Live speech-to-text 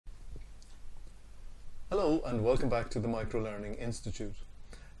Hello and welcome back to the Microlearning Institute.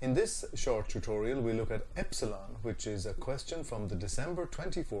 In this short tutorial we look at Epsilon, which is a question from the December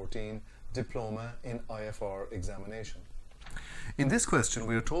 2014 Diploma in IFR examination. In this question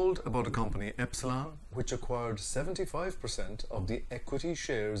we are told about a company, Epsilon, which acquired 75% of the equity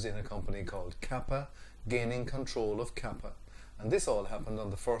shares in a company called Kappa, gaining control of Kappa. And this all happened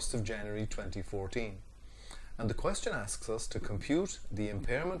on the 1st of January 2014. And the question asks us to compute the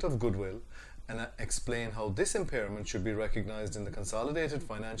impairment of goodwill and explain how this impairment should be recognized in the consolidated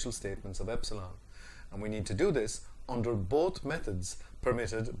financial statements of Epsilon. And we need to do this under both methods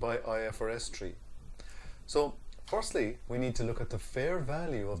permitted by IFRS 3. So firstly, we need to look at the fair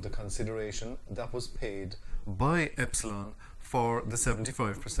value of the consideration that was paid by Epsilon for the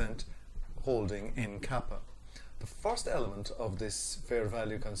 75% holding in Kappa. The first element of this fair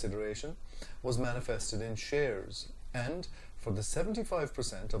value consideration was manifested in shares, and for the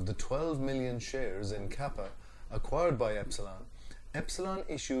 75% of the 12 million shares in Kappa acquired by Epsilon, Epsilon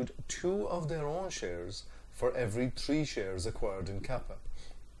issued 2 of their own shares for every 3 shares acquired in Kappa.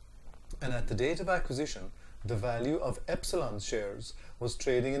 And at the date of acquisition, the value of Epsilon's shares was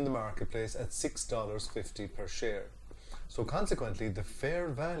trading in the marketplace at $6.50 per share. So consequently, the fair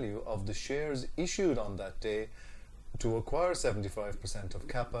value of the shares issued on that day to acquire 75% of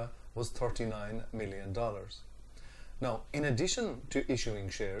Kappa was $39 million. Now, in addition to issuing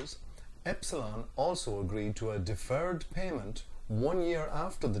shares, Epsilon also agreed to a deferred payment 1 year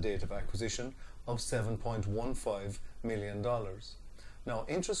after the date of acquisition of $7.15 million. Now,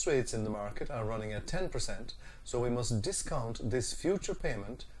 interest rates in the market are running at 10%, so we must discount this future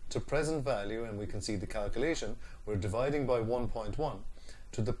payment to present value, and we can see the calculation. We're dividing by 1.1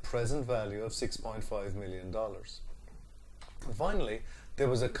 to the present value of $6.5 million. And finally, there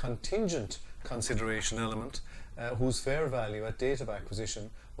was a contingent consideration element whose fair value at date of acquisition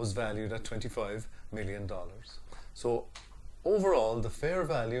was valued at $25 million. So overall, the fair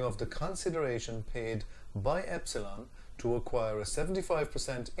value of the consideration paid by Epsilon to acquire a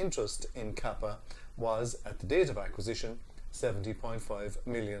 75% interest in Kappa was, at the date of acquisition, $70.5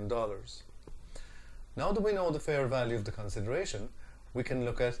 million. Now that we know the fair value of the consideration, we can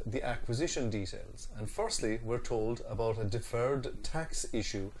look at the acquisition details. And firstly, we're told about a deferred tax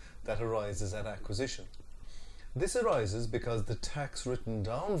issue that arises at acquisition. This arises because the tax written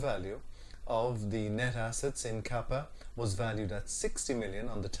down value of the net assets in Kappa was valued at $60 million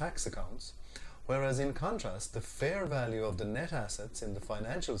on the tax accounts, whereas in contrast, the fair value of the net assets in the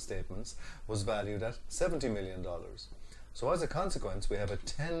financial statements was valued at $70 million. So as a consequence, we have a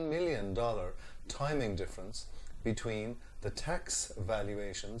 $10 million timing difference between the tax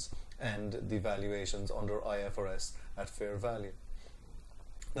valuations and the valuations under IFRS at fair value.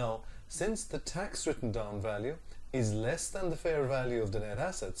 Now, since the tax written down value is less than the fair value of the net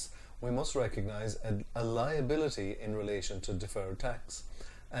assets, we must recognize a liability in relation to deferred tax.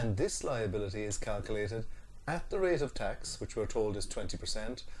 And this liability is calculated at the rate of tax, which we're told is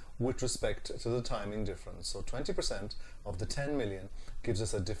 20%, with respect to the timing difference. So 20% of the 10 million gives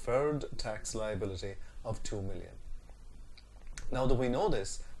us a deferred tax liability of 2 million. Now that we know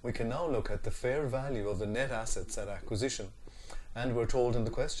this, we can now look at the fair value of the net assets at acquisition. And we're told in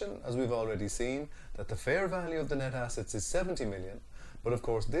the question, as we've already seen, that the fair value of the net assets is 70 million. But of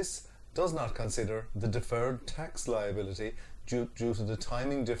course, this does not consider the deferred tax liability due to the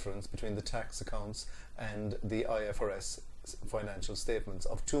timing difference between the tax accounts and the IFRS financial statements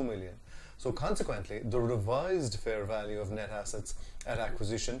of 2 million. So consequently, the revised fair value of net assets at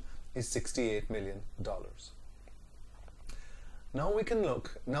acquisition is $68 million. Now we can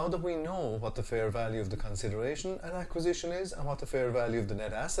look, now that we know what the fair value of the consideration at acquisition is and what the fair value of the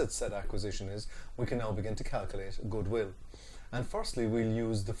net assets at acquisition is, we can now begin to calculate goodwill. And firstly, we'll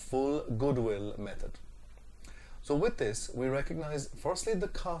use the full goodwill method. So with this, we recognize firstly the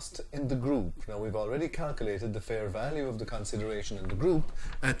cost in the group. Now we've already calculated the fair value of the consideration in the group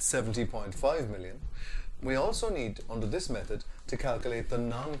at $70.5 million. We also need, under this method, to calculate the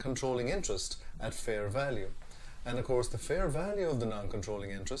non-controlling interest at fair value. And of course, the fair value of the non-controlling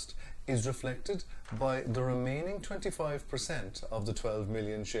interest is reflected by the remaining 25% of the 12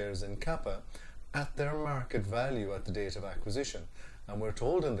 million shares in Kappa at their market value at the date of acquisition. And we're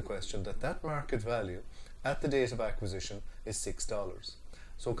told in the question that that market value at the date of acquisition is $6.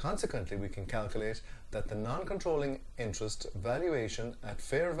 So consequently, we can calculate that the non-controlling interest valuation at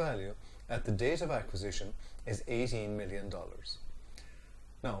fair value at the date of acquisition is $18 million.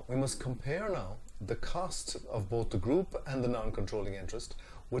 Now, we must compare now the cost of both the group and the non-controlling interest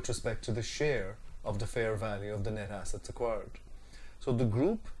with respect to the share of the fair value of the net assets acquired. So the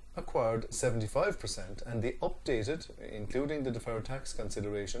group acquired 75% and the updated, including the deferred tax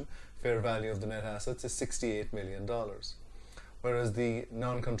consideration, fair value of the net assets is $68 million. Whereas the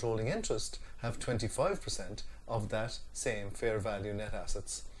non-controlling interest have 25% of that same fair value net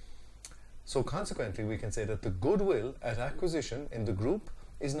assets. So consequently, we can say that the goodwill at acquisition in the group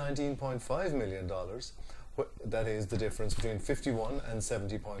is $19.5 million. That is the difference between $51 and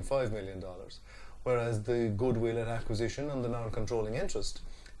 $70.5 million. Whereas the goodwill at acquisition on the non-controlling interest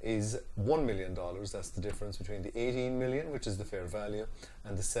is $1 million. That's the difference between the $18 million, which is the fair value,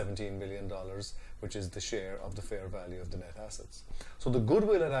 and the $17 million, which is the share of the fair value of the net assets. So the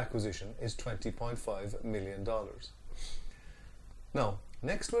goodwill at acquisition is $20.5 million. Now,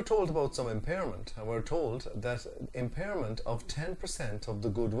 next we're told about some impairment, and we're told that impairment of 10% of the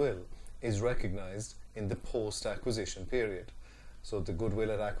goodwill is recognized in the post-acquisition period. So the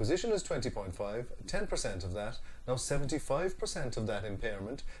goodwill at acquisition is 20.5, 10% of that, now 75% of that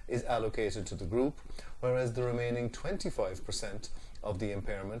impairment is allocated to the group, whereas the remaining 25% of the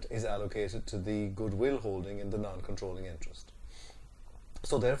impairment is allocated to the goodwill holding in the non-controlling interest.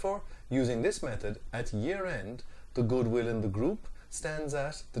 So therefore, using this method, at year end, the goodwill in the group stands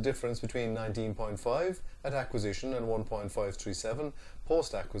at the difference between 19.5 at acquisition and 1.537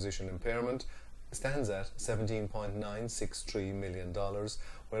 post-acquisition impairment stands at $17.963 million,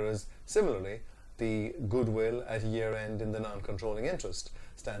 whereas similarly the goodwill at year end in the non-controlling interest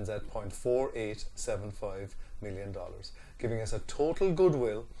stands at $0.4875 million, giving us a total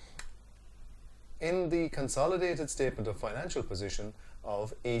goodwill in the consolidated statement of financial position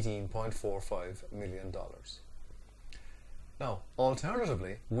of $18.45 million. Now,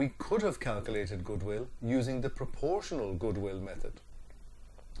 alternatively, we could have calculated goodwill using the proportional goodwill method.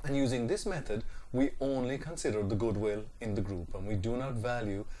 And using this method, we only consider the goodwill in the group, and we do not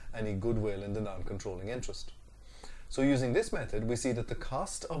value any goodwill in the non-controlling interest. So using this method, we see that the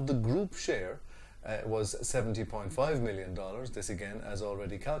cost of the group share was $70.5 million, this again as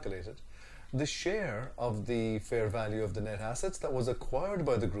already calculated. The share of the fair value of the net assets that was acquired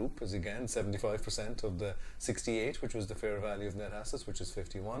by the group is again 75% of the 68, which was the fair value of net assets, which is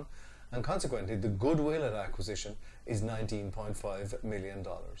 51, and consequently the goodwill at acquisition is $19.5 million.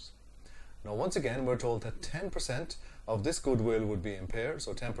 Now once again we're told that 10% of this goodwill would be impaired,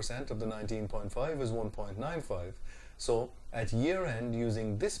 so 10% of the 19.5 is 1.95. So at year end,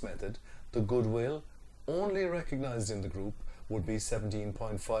 using this method, the goodwill only recognized in the group would be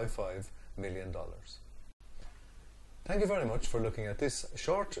 $17.55 million. Thank you very much for looking at this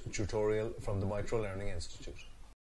short tutorial from the Micro Learning Institute.